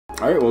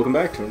Alright, welcome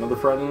back to another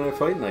Friday Night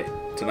Fight Night.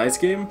 Tonight's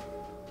game?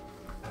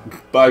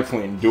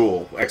 Biplane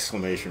Duel!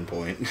 Exclamation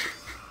point.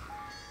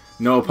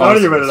 No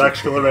apologies. Not even an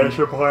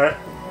exclamation point.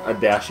 A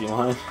dashy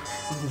line?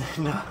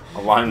 No.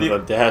 A line with a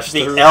dash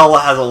The through? L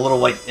has a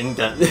little white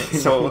indent,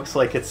 so it looks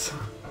like it's...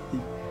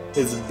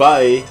 It's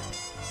by,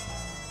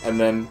 and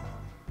then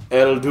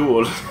El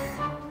Duel.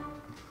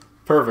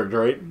 Perfect,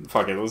 right?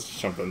 Fuck it, let's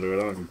just jump into it,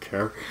 I don't even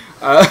care.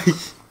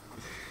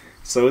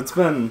 So it's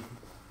been...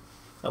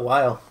 a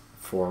while.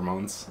 4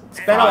 months. It's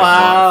been a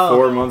while.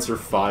 4 months or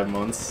 5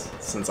 months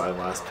since I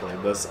last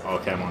played this.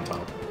 Okay, I'm on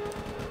top.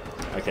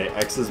 Okay,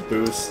 X is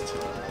boost.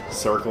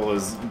 Circle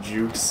is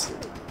jukes.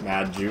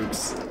 Mad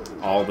jukes.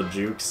 All the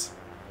jukes.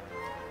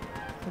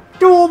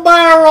 Dual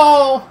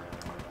barrel!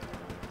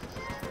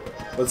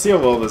 Let's see how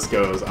well this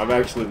goes. I'm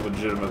actually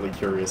legitimately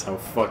curious how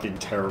fucking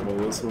terrible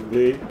this would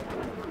be.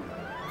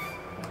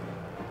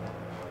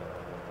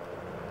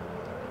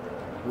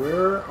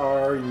 Where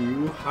are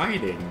you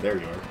hiding? There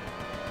you are.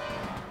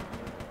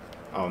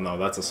 Oh no,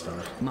 that's a star.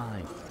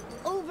 Mine.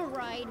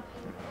 Override.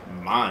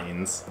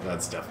 Mines?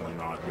 That's definitely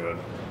not good.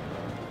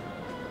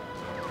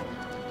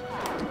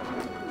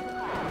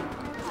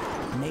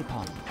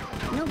 Napalm.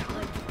 No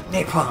good.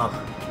 Napalm!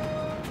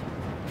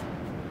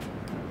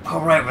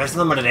 Alright, but it's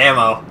limited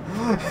ammo.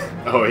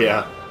 Oh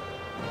yeah.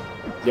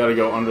 You gotta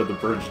go under the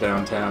bridge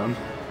downtown.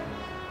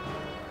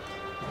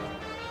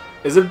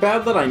 Is it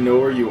bad that I know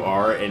where you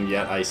are and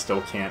yet I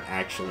still can't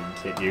actually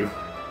hit you?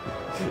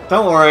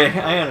 Don't worry,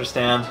 I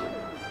understand.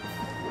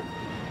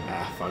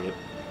 Ah, fuck it.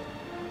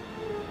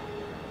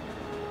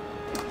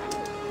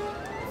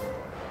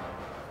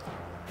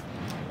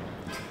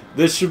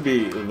 This should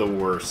be the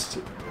worst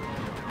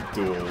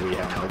duel we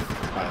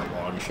have by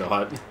a long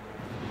shot.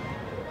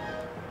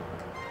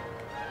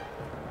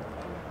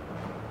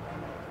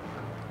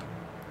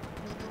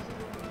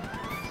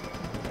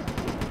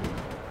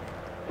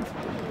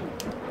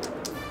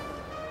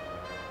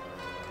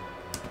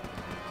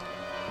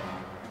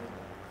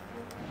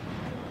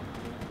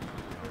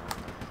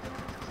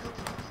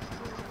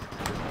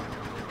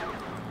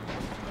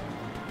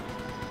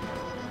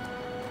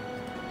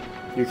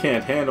 You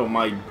can't handle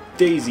my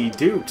Daisy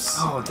Dukes.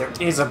 Oh, there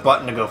is a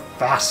button to go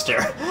faster.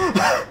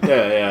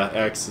 Yeah,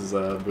 X is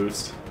a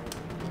boost.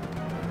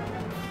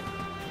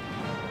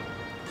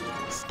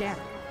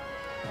 Scatter.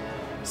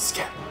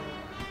 Scat.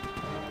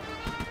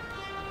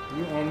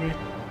 You on me?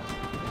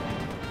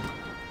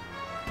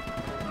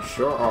 You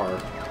sure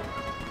are.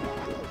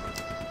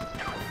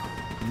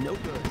 No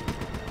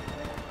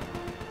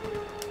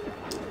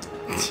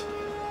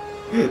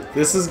good.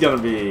 This is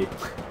gonna be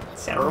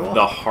Terrible.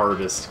 the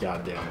hardest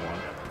goddamn one.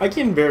 I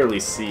can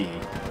barely see,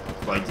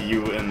 like,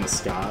 you in the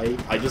sky.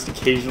 I just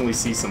occasionally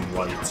see some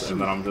lights,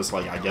 and then I'm just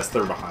like, I guess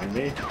they're behind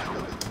me.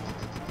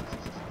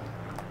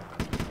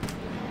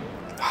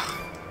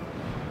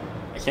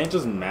 I can't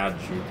just mad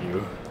juke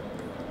you.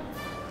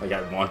 Like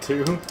I want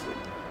to.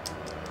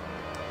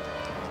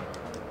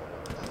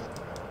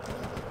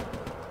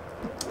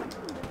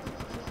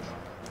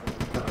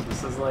 God,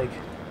 this is like...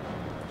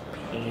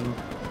 pain.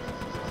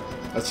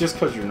 That's just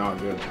because you're not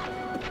good.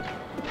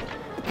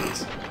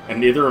 And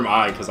neither am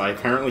I, because I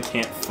apparently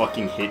can't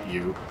fucking hit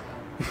you.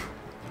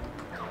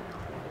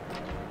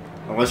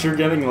 Unless you're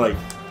getting, like,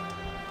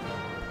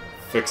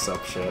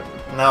 fix-up shit.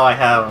 No, I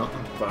haven't.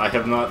 But I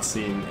have not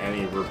seen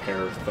any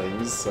repair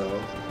things,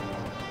 so...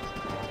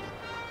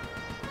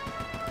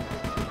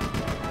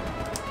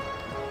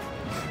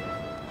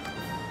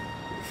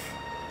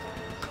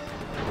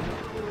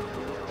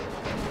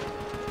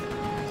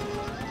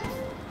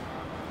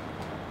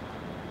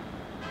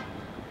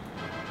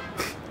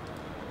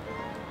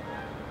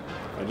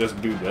 I just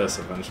do this,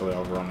 eventually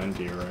I'll run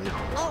into you,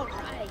 right?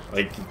 Alright.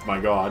 Like, my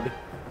god.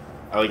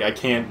 I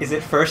can't... Is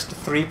it first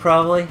 3,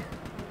 probably?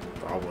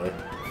 Probably.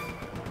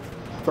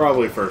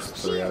 Probably first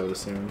 3, I would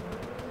assume.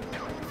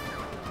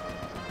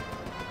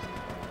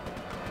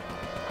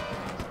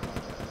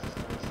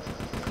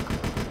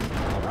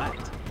 Alright.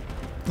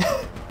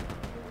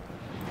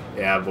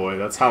 Yeah, boy,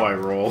 that's how I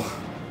roll.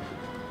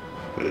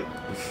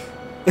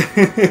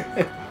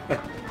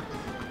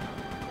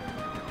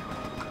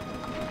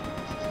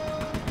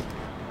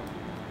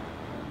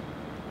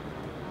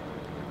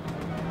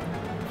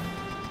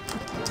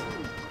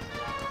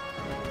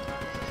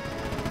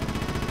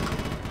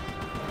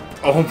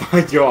 Oh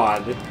my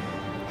god.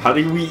 How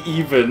did we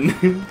even?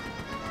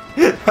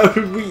 How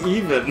did we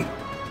even?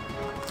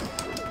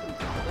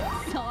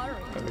 Sorry.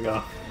 There we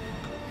go.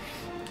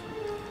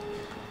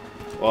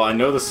 Well, I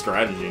know the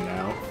strategy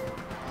now.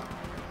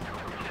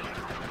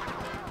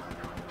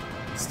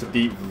 It's to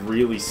be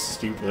really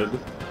stupid.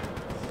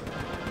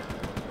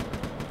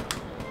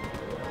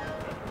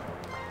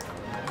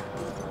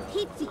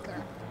 Heat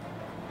seeker.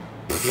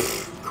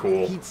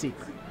 Cool. Heat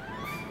seeker.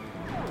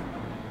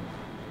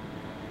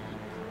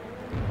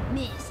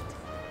 Missed.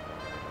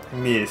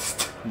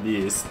 Missed.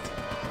 Missed.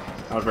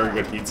 Not a very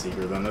good heat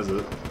seeker then, is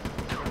it?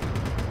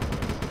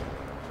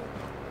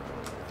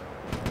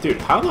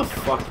 Dude, how the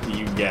fuck do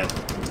you get,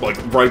 like,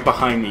 right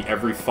behind me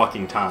every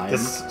fucking time?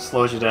 This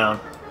slows you down.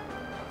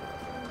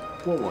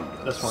 What one?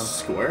 This one.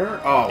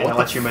 Square? Oh, And what it the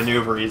lets you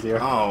maneuver easier.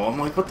 Oh, I'm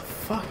like, what the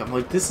fuck? I'm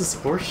like, this is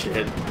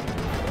horseshit.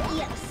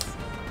 Yes.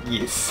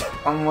 Yes.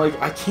 I'm like,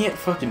 I can't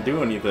fucking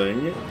do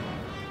anything.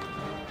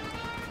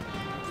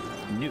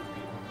 Nuke.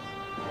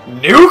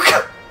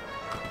 Nuke?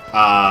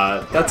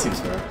 That seems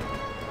fair.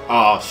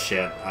 Oh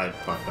shit, I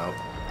fucked up.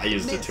 I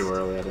used it too Missed.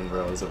 early, I didn't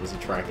realize it was a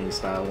tracking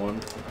style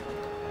one.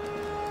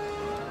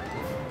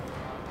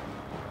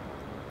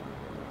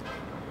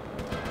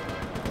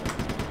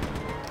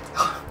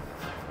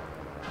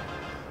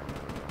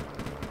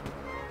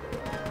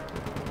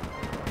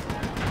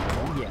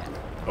 Oh yeah.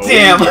 Oh,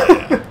 Damn!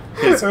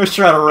 yeah. I was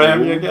trying to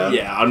ram you again.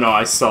 Yeah, no,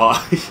 I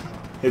saw.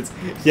 It's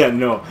yeah,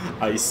 no,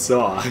 I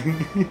saw.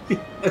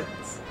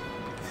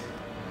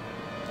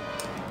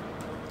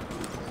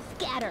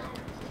 Scatter.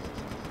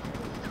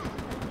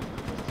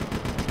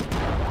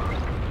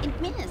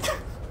 It missed.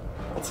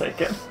 I'll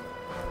take it.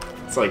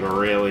 It's like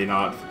really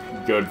not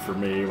good for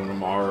me when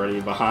I'm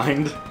already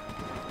behind.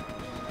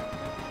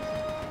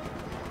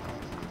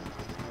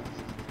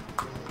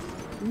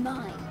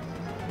 Mine.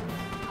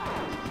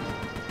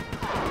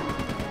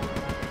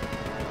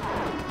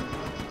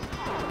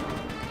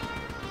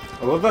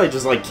 I love that I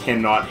just like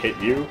cannot hit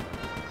you.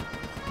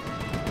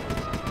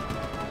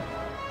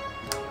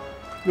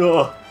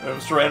 Ugh, I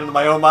just ran into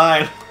my own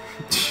mind.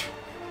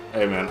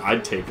 Hey man,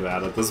 I'd take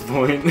that at this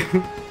point.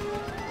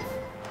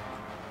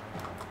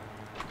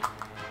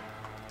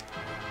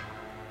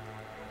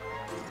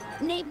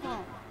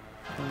 Napalm.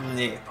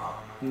 Napalm.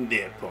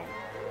 Nipple.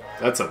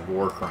 That's a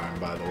war crime,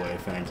 by the way,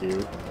 thank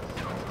you.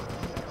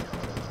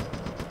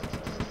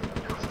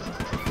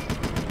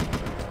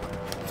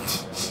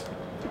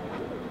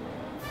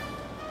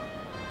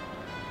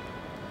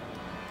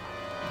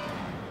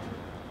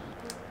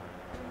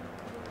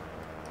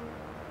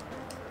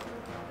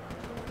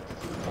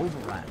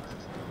 Override.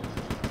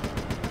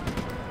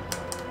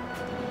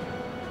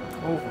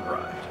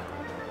 Override.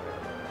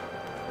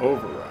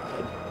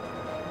 Override.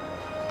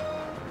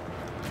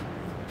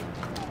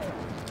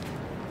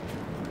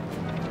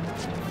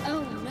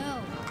 Oh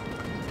no.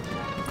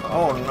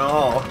 Oh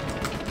no.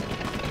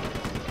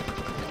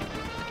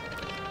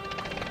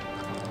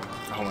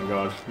 Oh my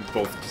god, we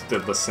both just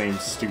did the same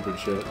stupid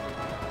shit.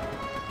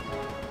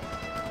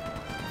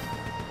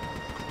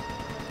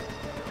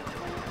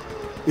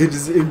 It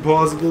is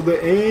impossible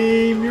to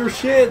aim your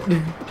shit!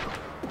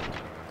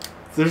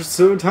 They're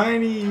so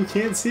tiny, you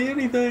can't see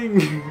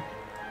anything!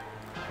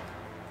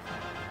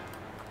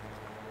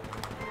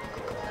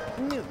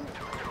 Nuke.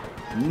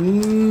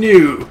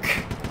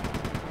 Nuke!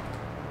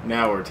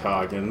 Now we're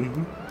talking.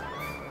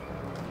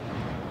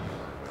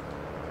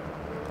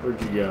 Where'd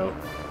you go?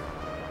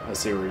 I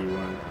see where you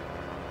went.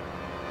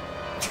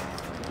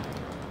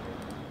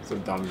 It's a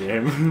dumb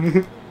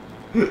game.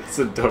 It's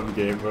a dumb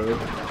game, bro.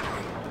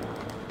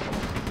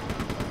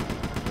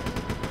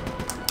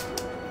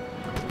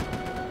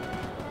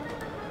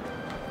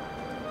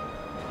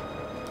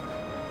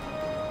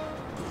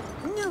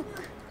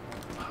 Nuke.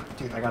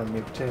 Dude, I got a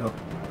nuke too.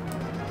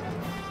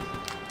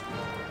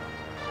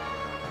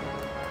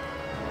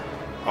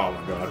 Oh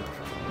my god.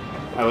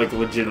 I like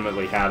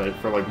legitimately had it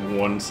for like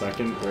 1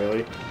 second,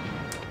 really.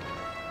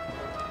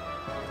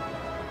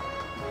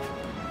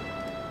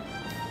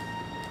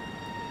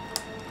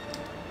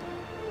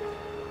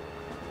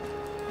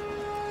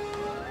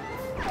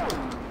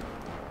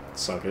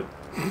 Suck it.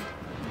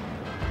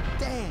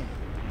 Damn.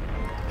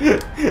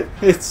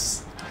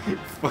 It's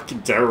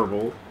fucking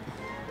terrible.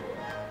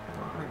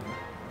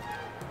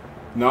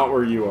 Not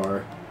where you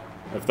are,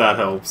 if that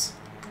helps.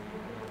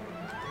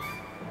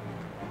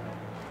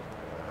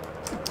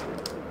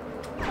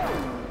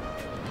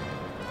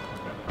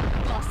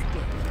 Lost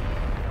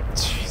it.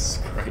 Jesus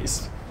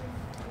Christ.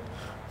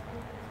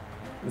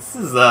 This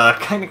is a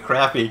kind of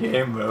crappy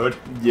game mode.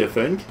 You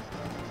think?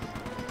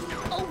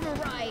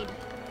 Override.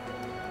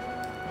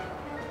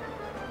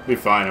 Be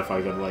fine if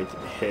I could, like,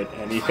 hit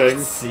anything.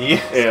 See?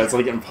 Yeah, it's,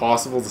 like,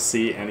 impossible to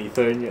see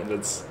anything, and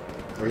it's...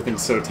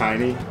 everything's so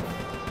tiny.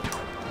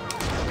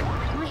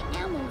 My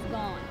ammo's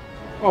gone.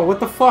 Oh,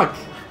 what the fuck?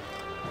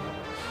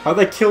 How'd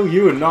that kill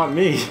you and not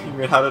me? You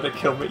mean, how did it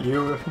kill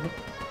you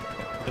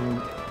and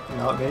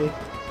not me?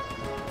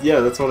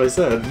 Yeah, that's what I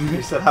said.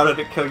 You said, how did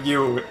it kill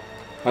you?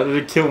 How did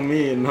it kill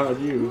me and not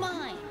you?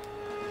 Mine.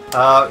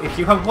 If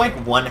you have like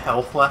 1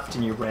 health left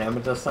and you ram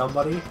into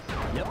somebody,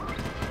 Yep.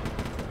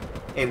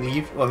 it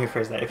leaves. Let me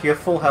phrase that. If you have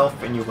full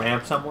health and you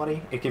ram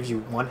somebody, it gives you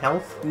 1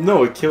 health.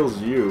 No, it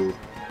kills you.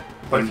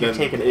 But And if you've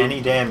then taken it- any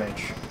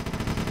damage,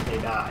 they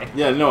die.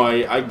 Yeah, no,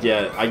 I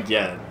get.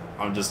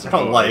 I'm just... I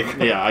don't like.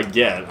 Yeah, I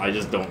get. I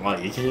just don't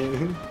like.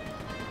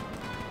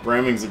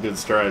 Ramming's a good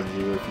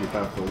strategy if you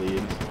have the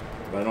lead.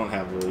 But I don't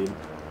have the lead.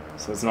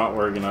 So it's not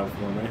working out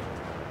for me.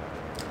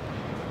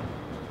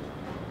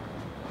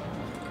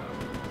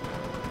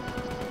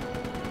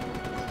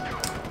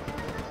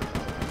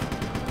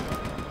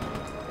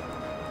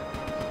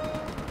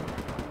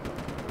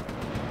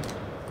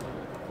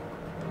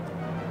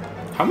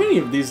 How many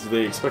of these do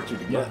they expect you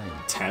to get?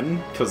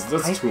 10? Because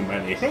that's I too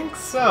many. I think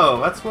so.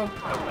 That's what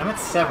I'm at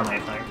 7, I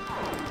think.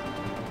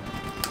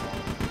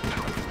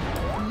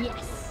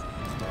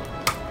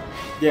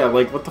 Yeah,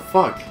 like, what the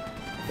fuck?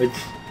 Like,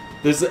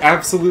 there's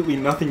absolutely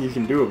nothing you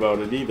can do about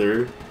it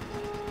either.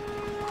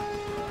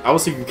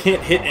 Also, you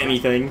can't hit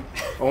anything.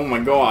 Oh my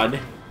god.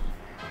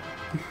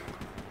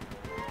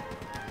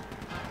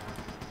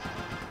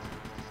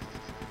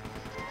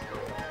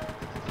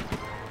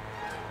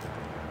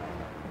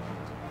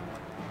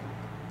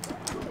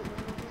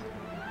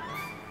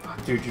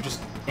 Dude, you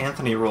just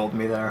Anthony rolled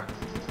me there.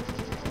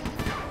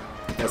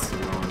 That's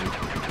wrong.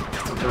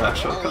 That's what they're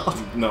actually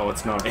called. No,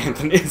 it's not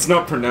Anthony. It's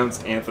not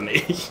pronounced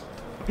Anthony.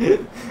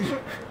 It's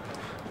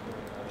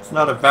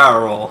not a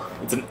barrel roll.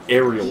 It's an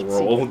aerial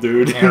roll,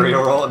 dude.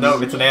 Aerial roll?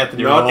 No, it's an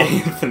Anthony Not roll.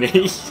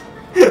 Anthony.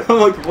 I'm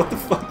like, what the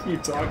fuck are you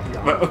talking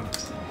about?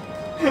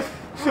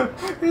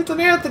 It's an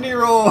Anthony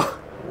roll!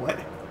 What?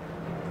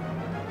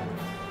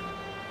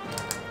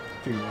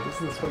 Dude, what is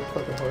this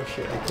fucking horse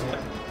shit? I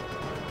can't.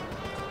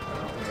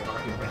 Oh, they're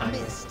arguing behind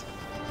me. Missed.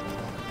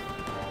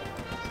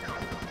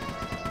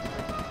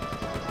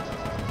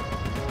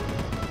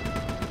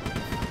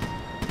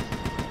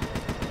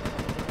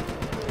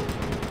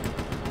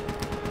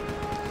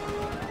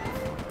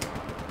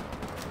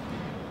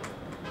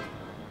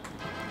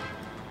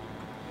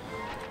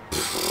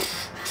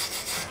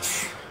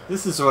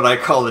 This is what I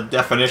call the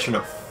definition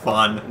of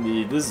fun.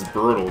 Yeah, this is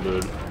brutal,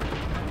 dude.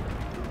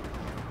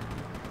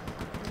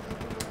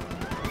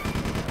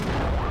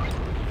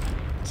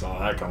 Saw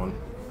that coming.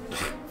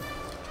 It's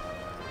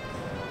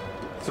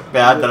so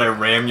bad that I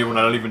ram you when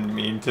I don't even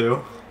mean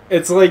to.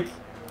 It's like,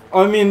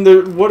 I mean,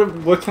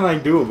 what can I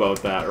do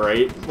about that,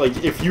 right?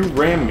 Like, if you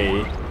ram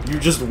me, you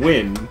just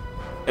win,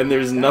 and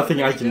there's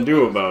nothing I can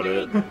do about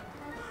it.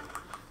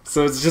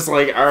 So it's just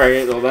like,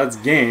 alright, well, that's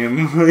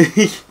game.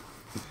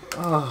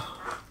 Oh.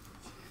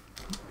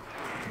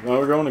 Now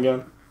we're going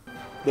again.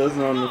 There's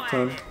not enough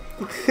time.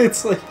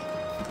 It's like...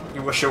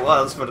 You wish it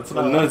was, but it's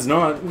not. No, it's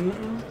not.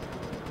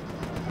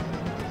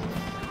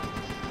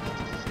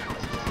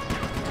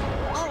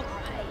 Alright.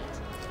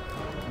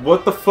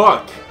 What the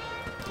fuck?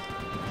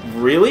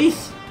 Really?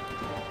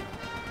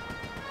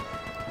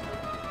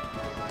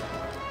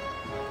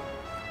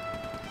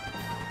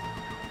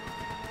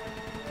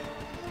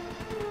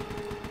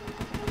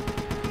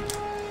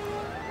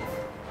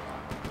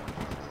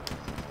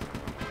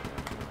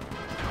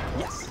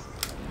 Yes.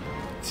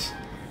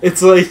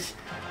 It's like,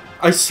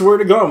 I swear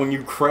to God, when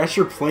you crash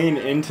your plane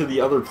into the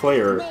other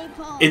player,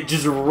 Napalm. it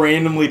just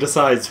randomly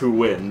decides who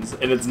wins,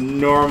 and it's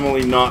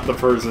normally not the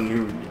person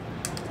who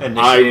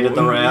Initiated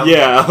the ram.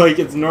 Yeah, like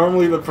it's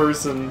normally the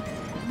person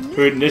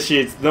who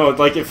initiates. No,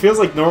 like it feels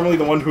like normally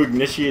the one who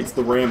initiates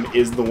the ram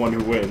is the one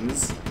who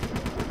wins.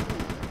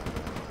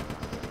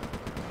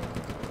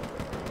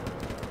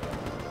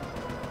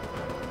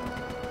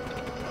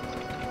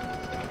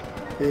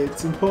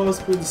 It's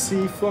impossible to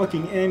see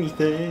fucking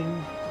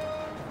anything.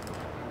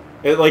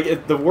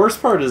 The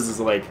worst part is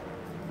like,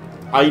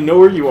 I know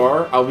where you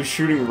are, I'll be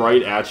shooting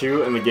right at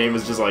you, and the game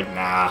is just like,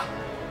 nah.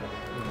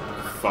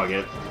 Fuck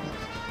it.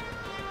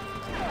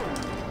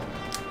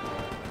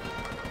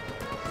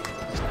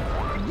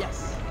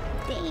 Yes.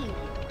 Damn.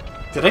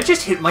 Did I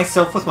just hit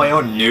myself with my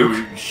own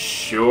nuke? You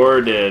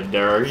sure did,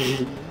 Derek.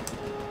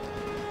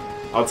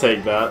 I'll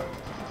take that.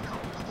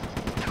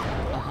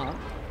 Uh-huh.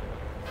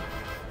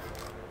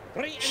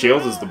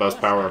 Shield is the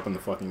best power up in the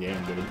fucking game,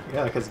 dude.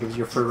 Yeah, because it gives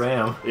you a free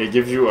ram. It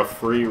gives you a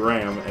free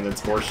ram, and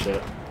it's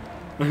horseshit.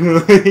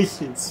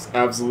 It's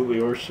absolutely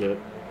horseshit.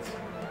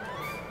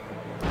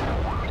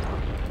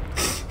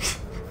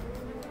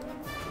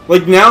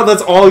 Like, now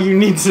that's all you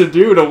need to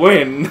do to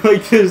win.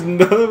 Like, there's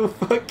no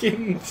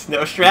fucking... There's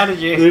no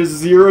strategy. There's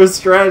zero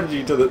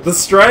strategy to the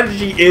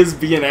strategy is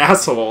be an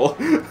asshole.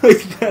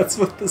 Like, that's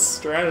what the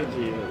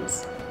strategy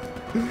is.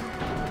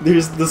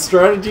 The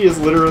strategy is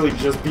literally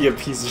just be a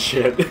piece of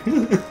shit. Heat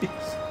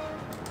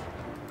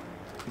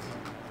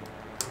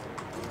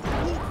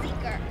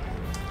seeker.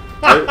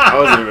 I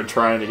wasn't even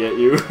trying to get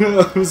you.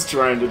 I was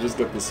trying to just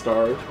get the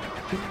star.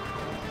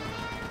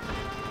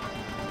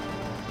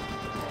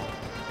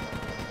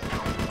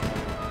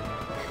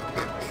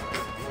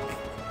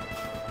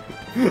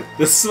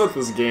 This is what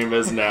this game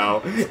is now.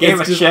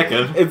 Game of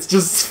chicken. It's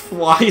just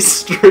fly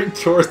straight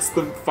towards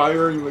them,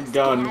 firing the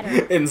gun,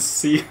 and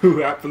see who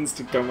happens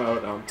to come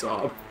out on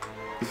top.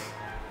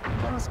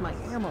 Lost my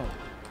ammo.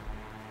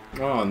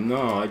 Oh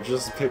no, I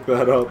just picked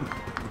that up.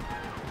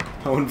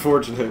 How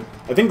unfortunate.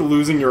 I think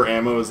losing your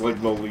ammo is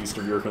like the least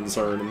of your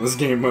concern in this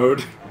game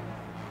mode.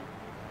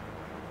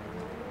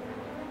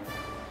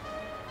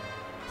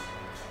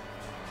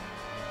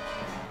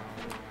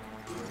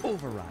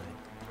 Override.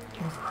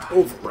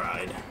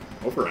 Override.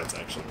 Override's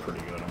actually pretty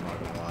good, I'm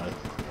not gonna lie.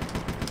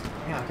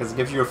 Yeah, because it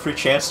gives you a free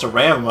chance to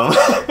ram them.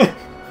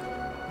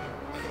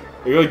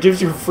 It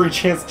gives you a free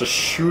chance to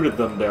shoot at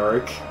them,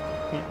 Derek.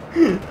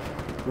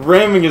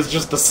 Ramming is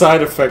just a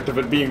side effect of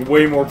it being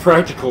way more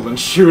practical than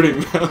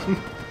shooting them.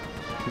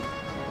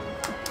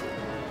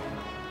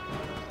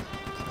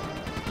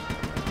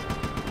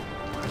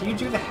 How do you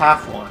do the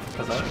half one?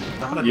 Because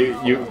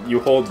You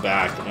hold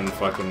back and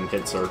fucking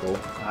hit circle,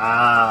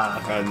 Ah.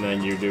 and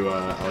then you do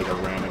like a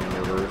ramming in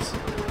reverse.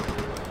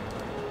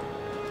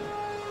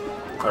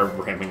 Or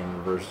ramming in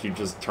reverse, you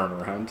just turn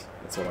around.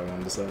 That's what I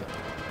wanted to say.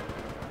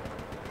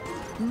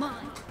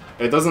 Mine.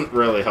 It doesn't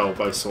really help,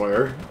 I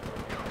swear.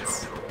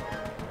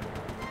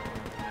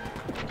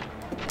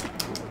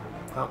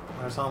 Oh,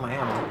 where's all my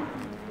ammo?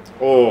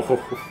 Oh,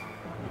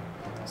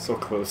 so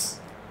close.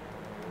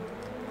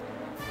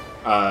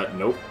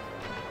 Nope.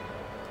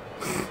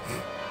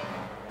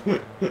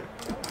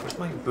 Where's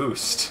my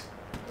boost?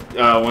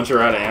 Once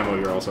you're out of ammo,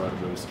 you're also out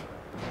of boost.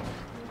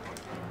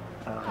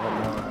 I don't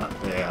know that.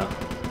 Yeah.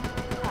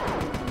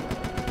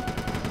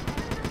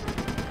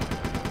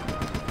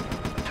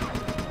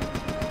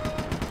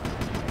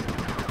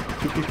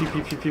 Pew pew pew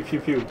pew pew pew pew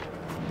pew.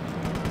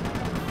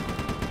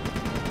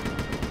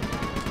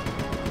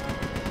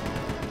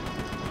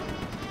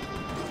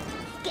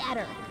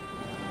 Scatter.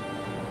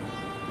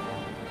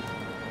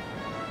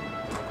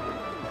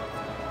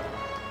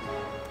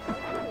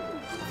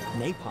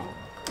 Napalm.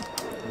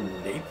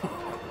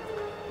 Napalm.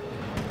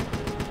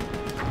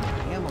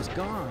 Ammo's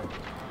gone.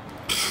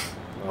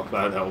 Well,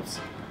 that helps.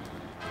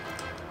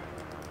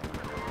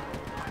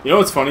 You know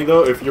what's funny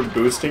though? If you're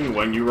boosting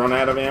when you run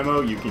out of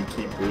ammo, you can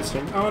keep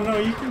boosting. Oh no,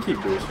 you can keep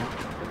boosting.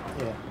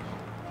 Yeah.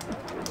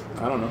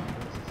 I don't know.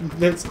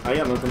 I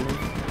got nothing.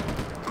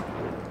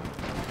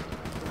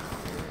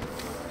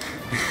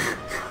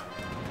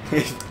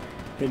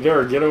 Hey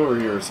Derek, get over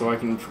here so I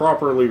can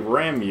properly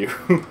ram you.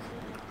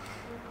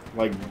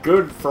 Like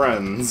good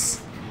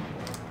friends.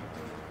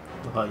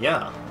 Well,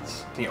 yeah.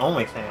 It's the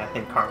only thing I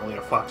think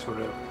Carmelita Fox would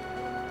do.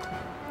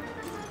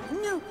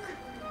 Nuke.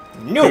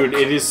 Nuke! Dude,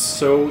 it is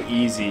so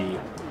easy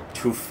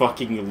to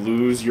fucking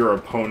lose your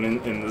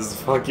opponent in this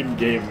fucking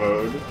game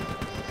mode.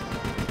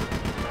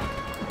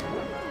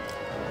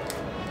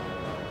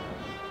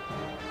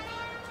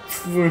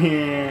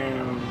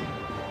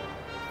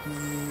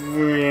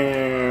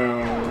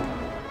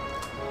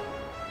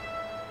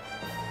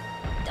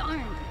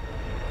 Darn.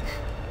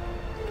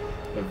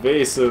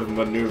 Evasive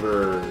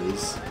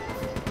maneuvers.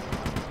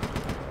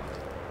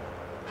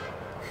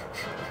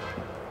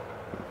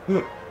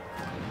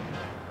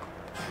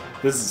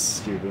 This is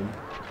stupid.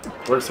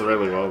 Works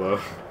really well though.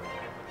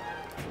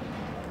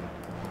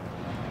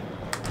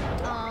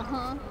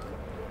 Uh-huh.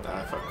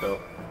 I fucked up.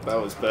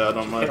 That was bad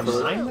on my Get a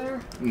part. mine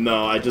there?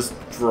 No, I just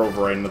drove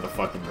right into the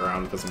fucking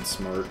ground because I'm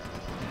smart.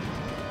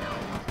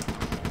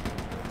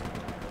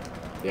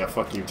 Yeah,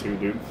 fuck you too,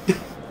 dude.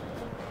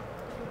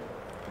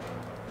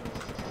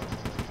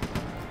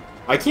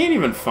 I can't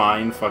even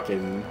find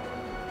fucking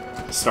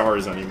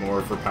stars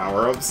anymore for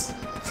power-ups.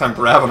 So I'm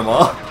grabbing them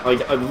all.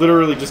 Like, I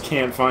literally just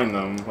can't find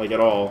them, like, at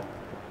all.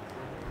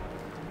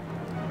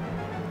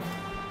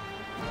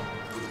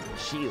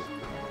 Shield.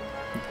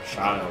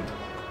 Child.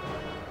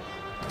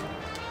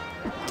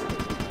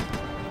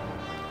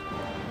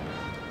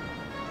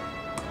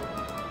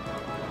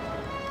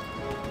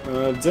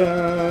 Da,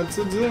 da, da.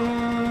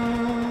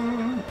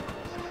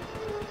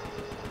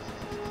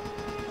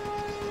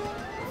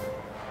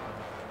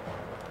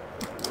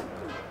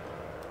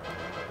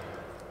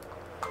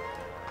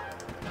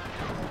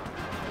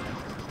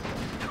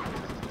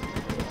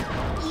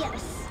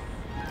 Yes.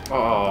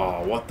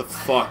 Oh, what the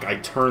fuck? I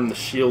turned the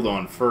shield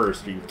on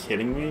first. Are you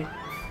kidding me?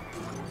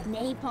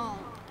 Napalm.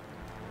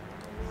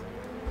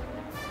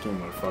 Game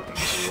mode fucking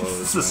blows,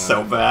 This is man.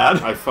 so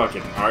bad. I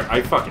fucking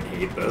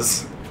hate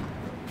this.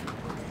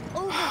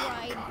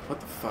 Override. God, what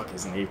the fuck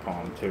is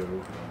napalm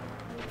too?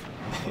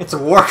 It's a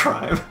war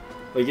crime.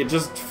 Like, it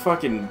just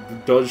fucking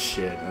does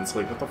shit, and it's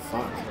like, what the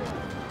fuck?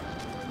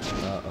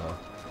 Uh-oh.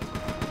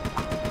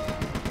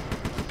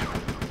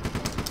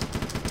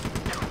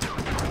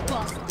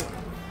 Busted.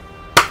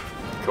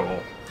 Cool.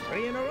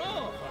 3 in a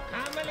row for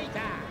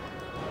Carmelita.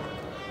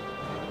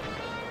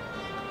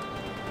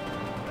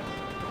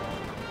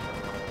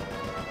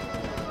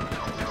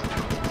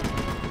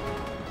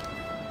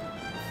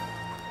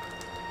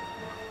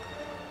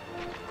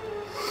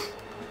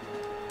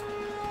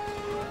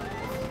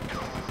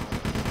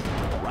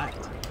 Right.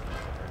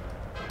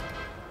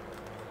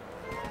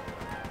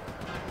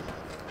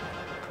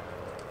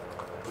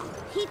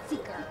 Heat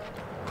seeker.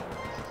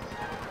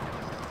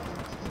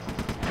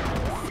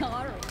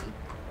 Sorry.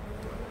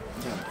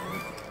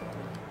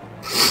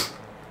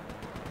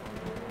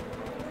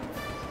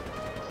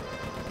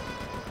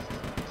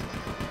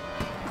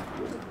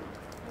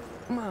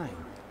 Mine.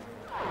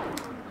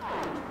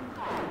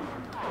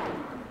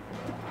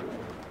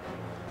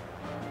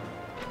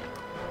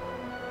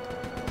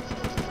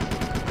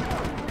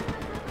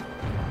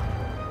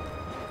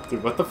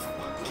 Dude, what the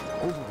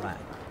fuck? Override.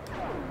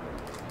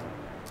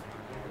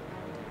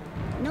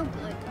 No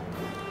good.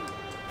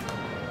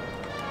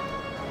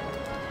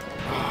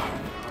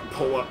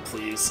 Pull up,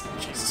 please.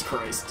 Jesus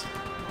Christ.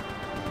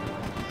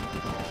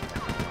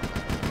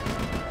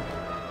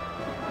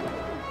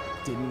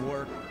 Didn't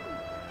work.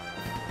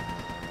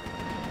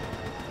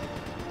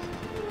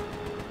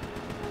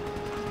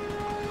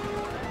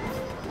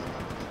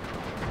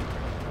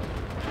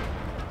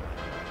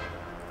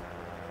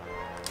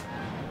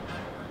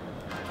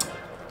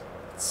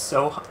 It's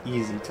so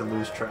easy to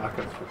lose track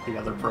of the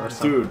other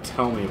person. Dude,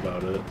 tell me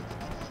about it.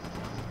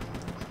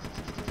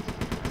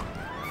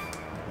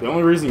 The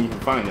only reason you can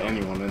find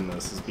anyone in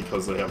this is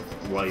because they have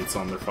lights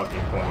on their fucking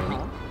plane.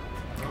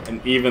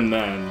 And even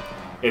then,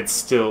 it's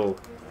still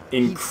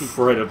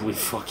incredibly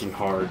fucking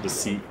hard to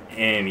see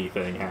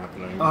anything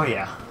happening. Oh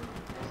yeah.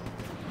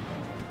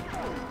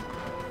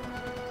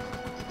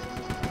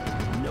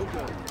 No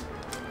good.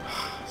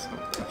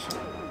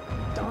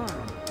 Darn.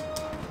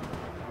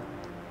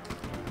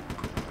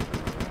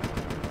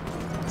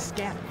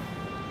 Scatter.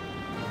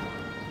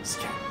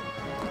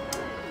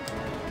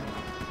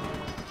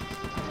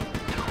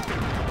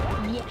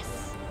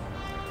 Yes.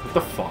 What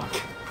the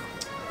fuck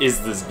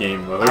is this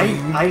game mode?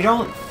 I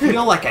don't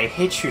feel like I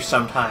hit you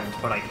sometimes,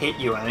 but I hit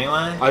you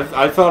anyway.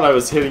 I thought I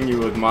was hitting you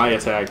with my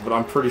attack, but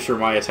I'm pretty sure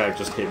my attack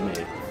just hit me.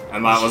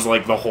 And that was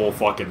like the whole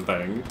fucking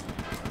thing.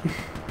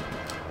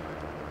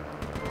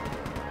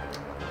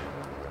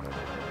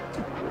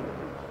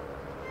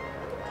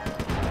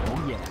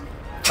 Oh yeah.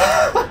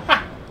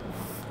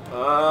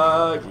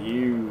 Fuck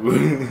you.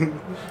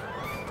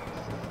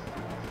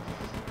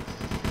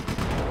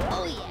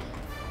 Oh yeah.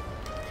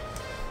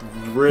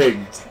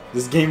 Rigged.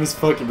 This game is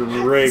fucking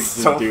rigged,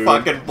 So dude.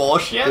 fucking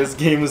bullshit. This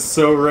game is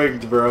so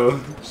rigged, bro.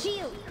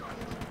 Shield.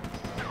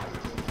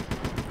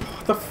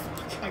 What the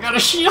fuck? I got a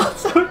shield,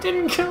 so it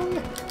didn't kill me.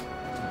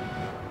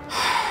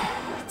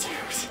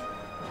 Dude.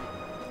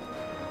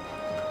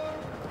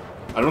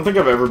 I don't think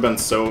I've ever been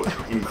so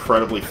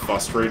incredibly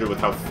frustrated with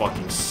how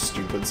fucking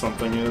stupid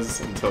something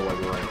is until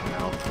like right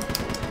now.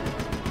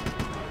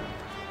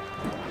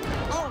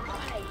 All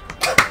right.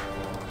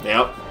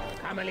 Yep.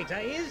 Carmelita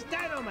is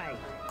dynamite.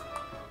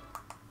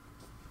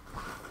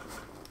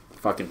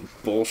 Fucking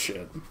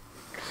bullshit.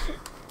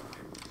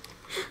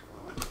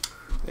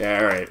 Yeah,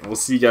 alright. We'll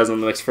see you guys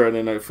on the next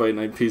Friday Night Fight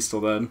Night. Peace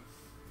till then.